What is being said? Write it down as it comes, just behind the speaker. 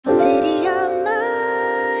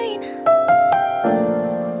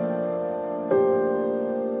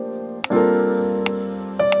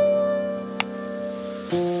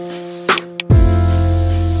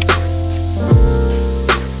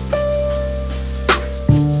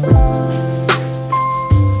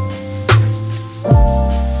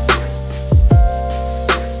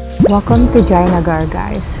Welcome to Jayanagar,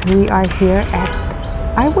 guys. We are here at,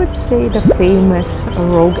 I would say, the famous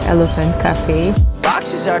Rogue Elephant Cafe.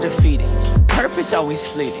 Boxes are defeating, purpose always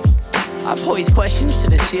fleeting. I pose questions to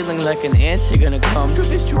the ceiling like an answer gonna come.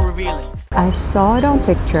 Truth is too revealing. I saw it on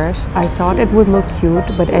pictures. I thought it would look cute,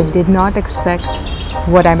 but I did not expect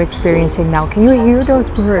what I'm experiencing now. Can you hear those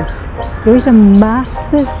birds? There's a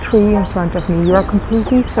massive tree in front of me. You are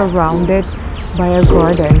completely surrounded by a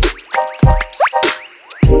garden.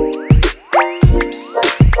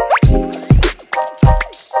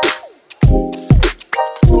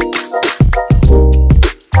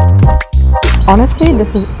 Honestly,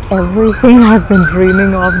 this is everything I've been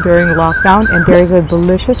dreaming of during lockdown, and there is a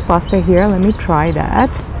delicious pasta here. Let me try that.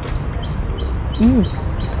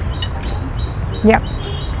 Yep,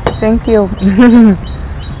 thank you.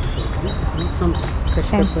 Some fresh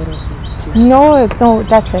pepper or some cheese. No,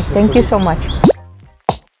 that's it. Thank you so much.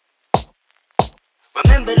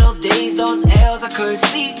 Remember those days, those L's, I couldn't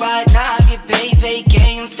sleep right now. I get paid, fake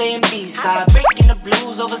game, staying B-side. Breaking the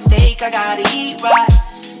blues over steak, I gotta eat right.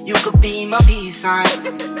 You could be my peace sign.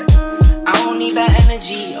 I don't need that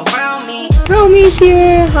energy around me. Romy's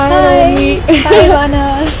here. Hi, Romy. Hi,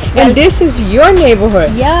 Ivana. And this is your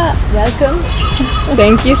neighborhood. Yeah, welcome.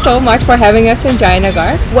 Thank you so much for having us in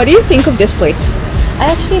Jayanagar. What do you think of this place? I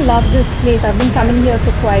actually love this place. I've been coming here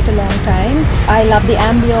for quite a long time. I love the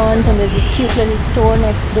ambience, and there's this cute little store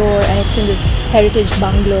next door, and it's in this heritage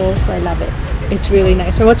bungalow, so I love it. It's really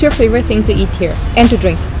nice. And what's your favorite thing to eat here and to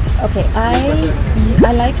drink? Okay,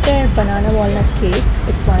 I like their banana walnut cake.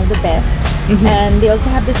 It's one of the best. And they also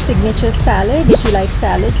have this signature salad. If you like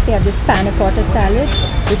salads, they have this panna cotta salad,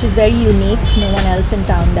 which is very unique. No one else in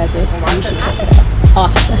town does it, so you should check it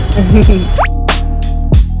out. Awesome.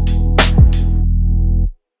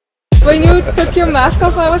 When you took your mask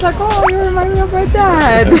off, I was like, oh, you remind me of my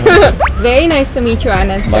dad. Very nice to meet you,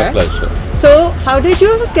 Anand, sir. My pleasure. So, how did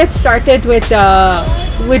you get started with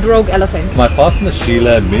Rogue Elephant? My partner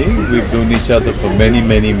Sheila and me, we've known each other for many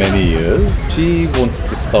years. She wanted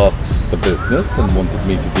to start the business and wanted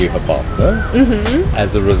me to be her partner.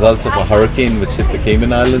 As a result of a hurricane which hit the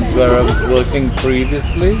Cayman Islands where I was working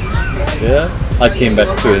previously, I came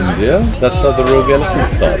back to India. That's how the Rogue Elephant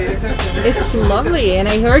started. It's lovely, and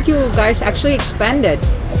I heard you guys actually expanded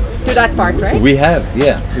to that part, right? We have,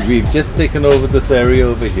 yeah. We've just taken over this area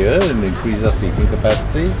over here and increased our seating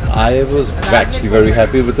capacity. I was actually very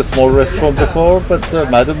happy with the small restaurant before, but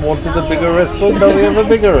Madam wanted a bigger restaurant. Now we have a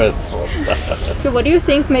bigger restaurant. So what do you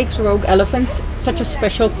think makes Rogue Elephant such a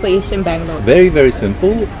special place in Bangalore? Very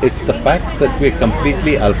simple. It's the fact that we're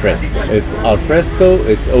completely al fresco. It's al fresco,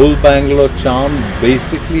 it's old Bangalore charm.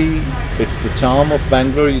 Basically, it's the charm of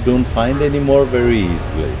Bangalore you don't find anymore very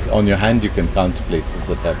easily. On your hand you can count places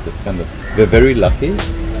that have this kind of... We're very lucky.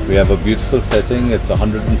 We have a beautiful setting. It's a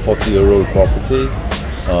 140-year-old property.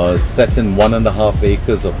 It's set in 1.5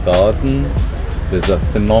 acres of garden. There's a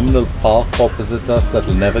phenomenal park opposite us that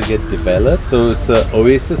will never get developed. So it's an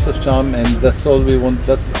oasis of charm, and that's all we want.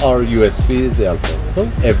 That's our USP, is the al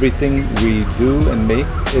fresco. Everything we do and make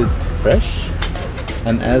is fresh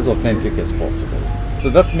and as authentic as possible. So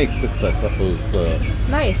that makes it, I suppose,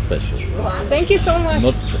 nice. Special. Thank you so much.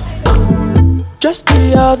 Not so. Just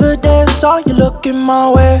the other day, saw you looking my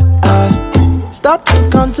way. I start to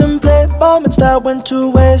contemplate moments that went to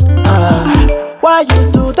waste. Why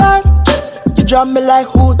you do that? You drop me like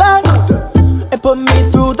who that? And put me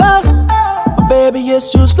through that. But baby,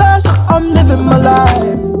 it's useless. I'm living my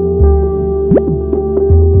life.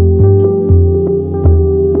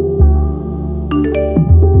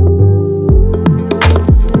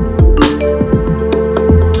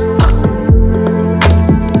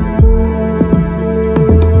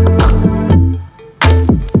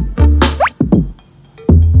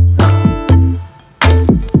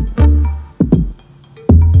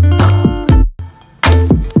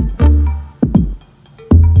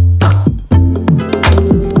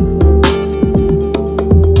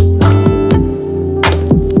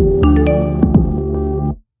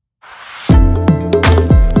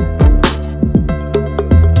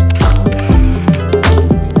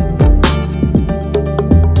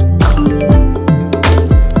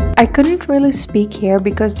 I couldn't really speak here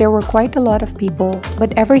because there were quite a lot of people,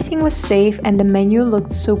 but everything was safe and the menu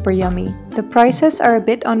looked super yummy. The prices are a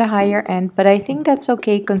bit on the higher end, but I think that's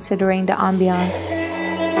okay considering the ambiance.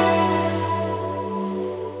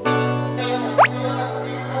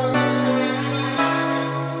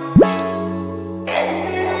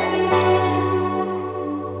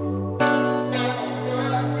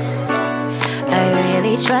 I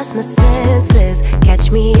really trust my senses,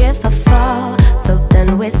 catch me if I fall. So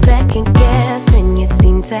done with second guessing. You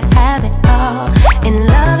seem to have it all. In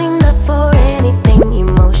love enough for anything,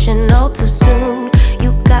 emotional too soon.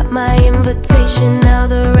 You got my invitation, now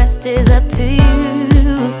the rest is up to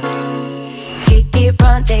you. Kick it,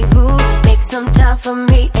 rendezvous, make some time for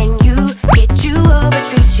me and you. Get you over,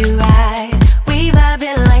 treat you right. We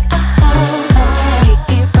vibing like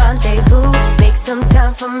Kick it, rendezvous, make some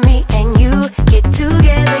time for me and you. Get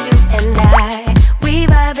together, you and I. We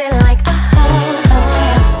vibing like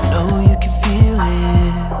know you can feel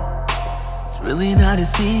it. It's really not a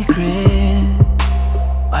secret.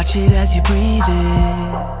 Watch it as you breathe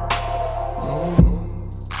it.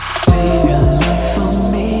 Save your love for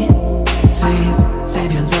me.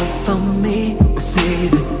 Save your love for me.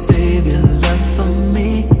 Save your love for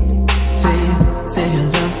me. Save your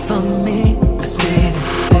love for me. Save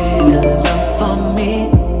your love for me.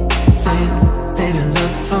 Save your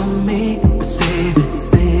love for me.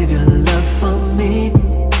 Save your love for me.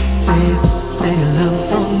 Save your love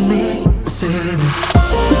for me. Save it.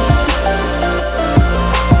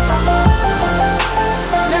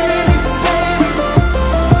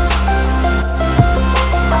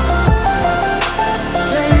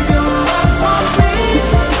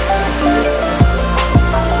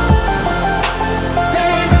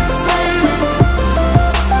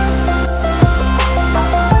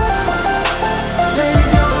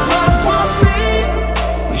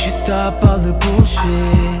 Stop all the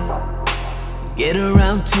bullshit, get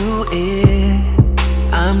around to it.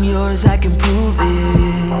 I'm yours, I can prove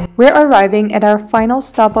it. We're arriving at our final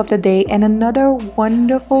stop of the day and another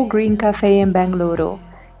wonderful green cafe in Bangalore.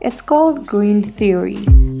 It's called Green Theory.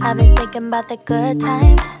 I've been thinking about the good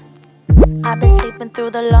times. I've been sleeping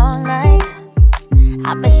through the long nights.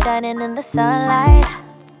 I've been shining in the sunlight.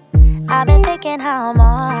 I've been thinking how I'm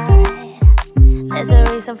alright. There's a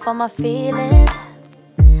reason for my feelings.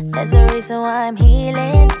 There's a reason why I'm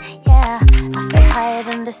healing. Yeah, I feel higher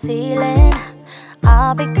than the ceiling.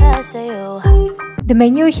 All because of you. The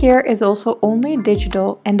menu here is also only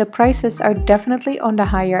digital and the prices are definitely on the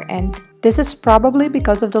higher end. This is probably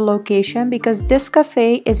because of the location, because this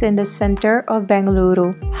cafe is in the center of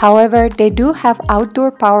Bangalore. However, they do have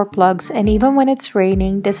outdoor power plugs, and even when it's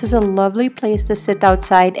raining, this is a lovely place to sit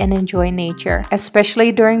outside and enjoy nature.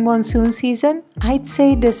 Especially during monsoon season, I'd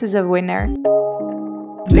say this is a winner.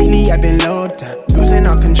 Lately I've been low down, losing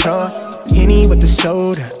all control. Henny with the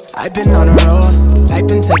soda, I've been on the road, life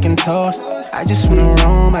been taking toll. I just wanna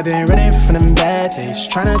roam, I've been running from them bad days,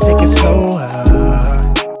 trying to take it slower.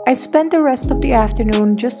 I spent the rest of the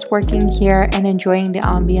afternoon just working here and enjoying the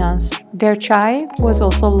ambiance. Their chai was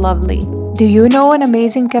also lovely. Do you know an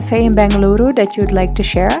amazing cafe in Bangalore that you'd like to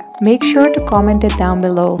share? Make sure to comment it down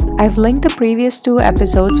below. I've linked the previous 2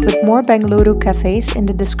 episodes with more Bangalore cafes in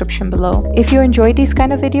the description below. If you enjoyed these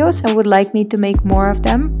kind of videos and would like me to make more of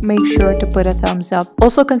them, make sure to put a thumbs up.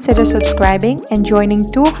 Also consider subscribing and joining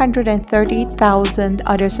 230,000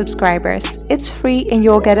 other subscribers. It's free and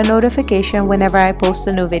you'll get a notification whenever I post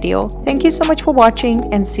a new video. Thank you so much for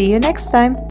watching and see you next time.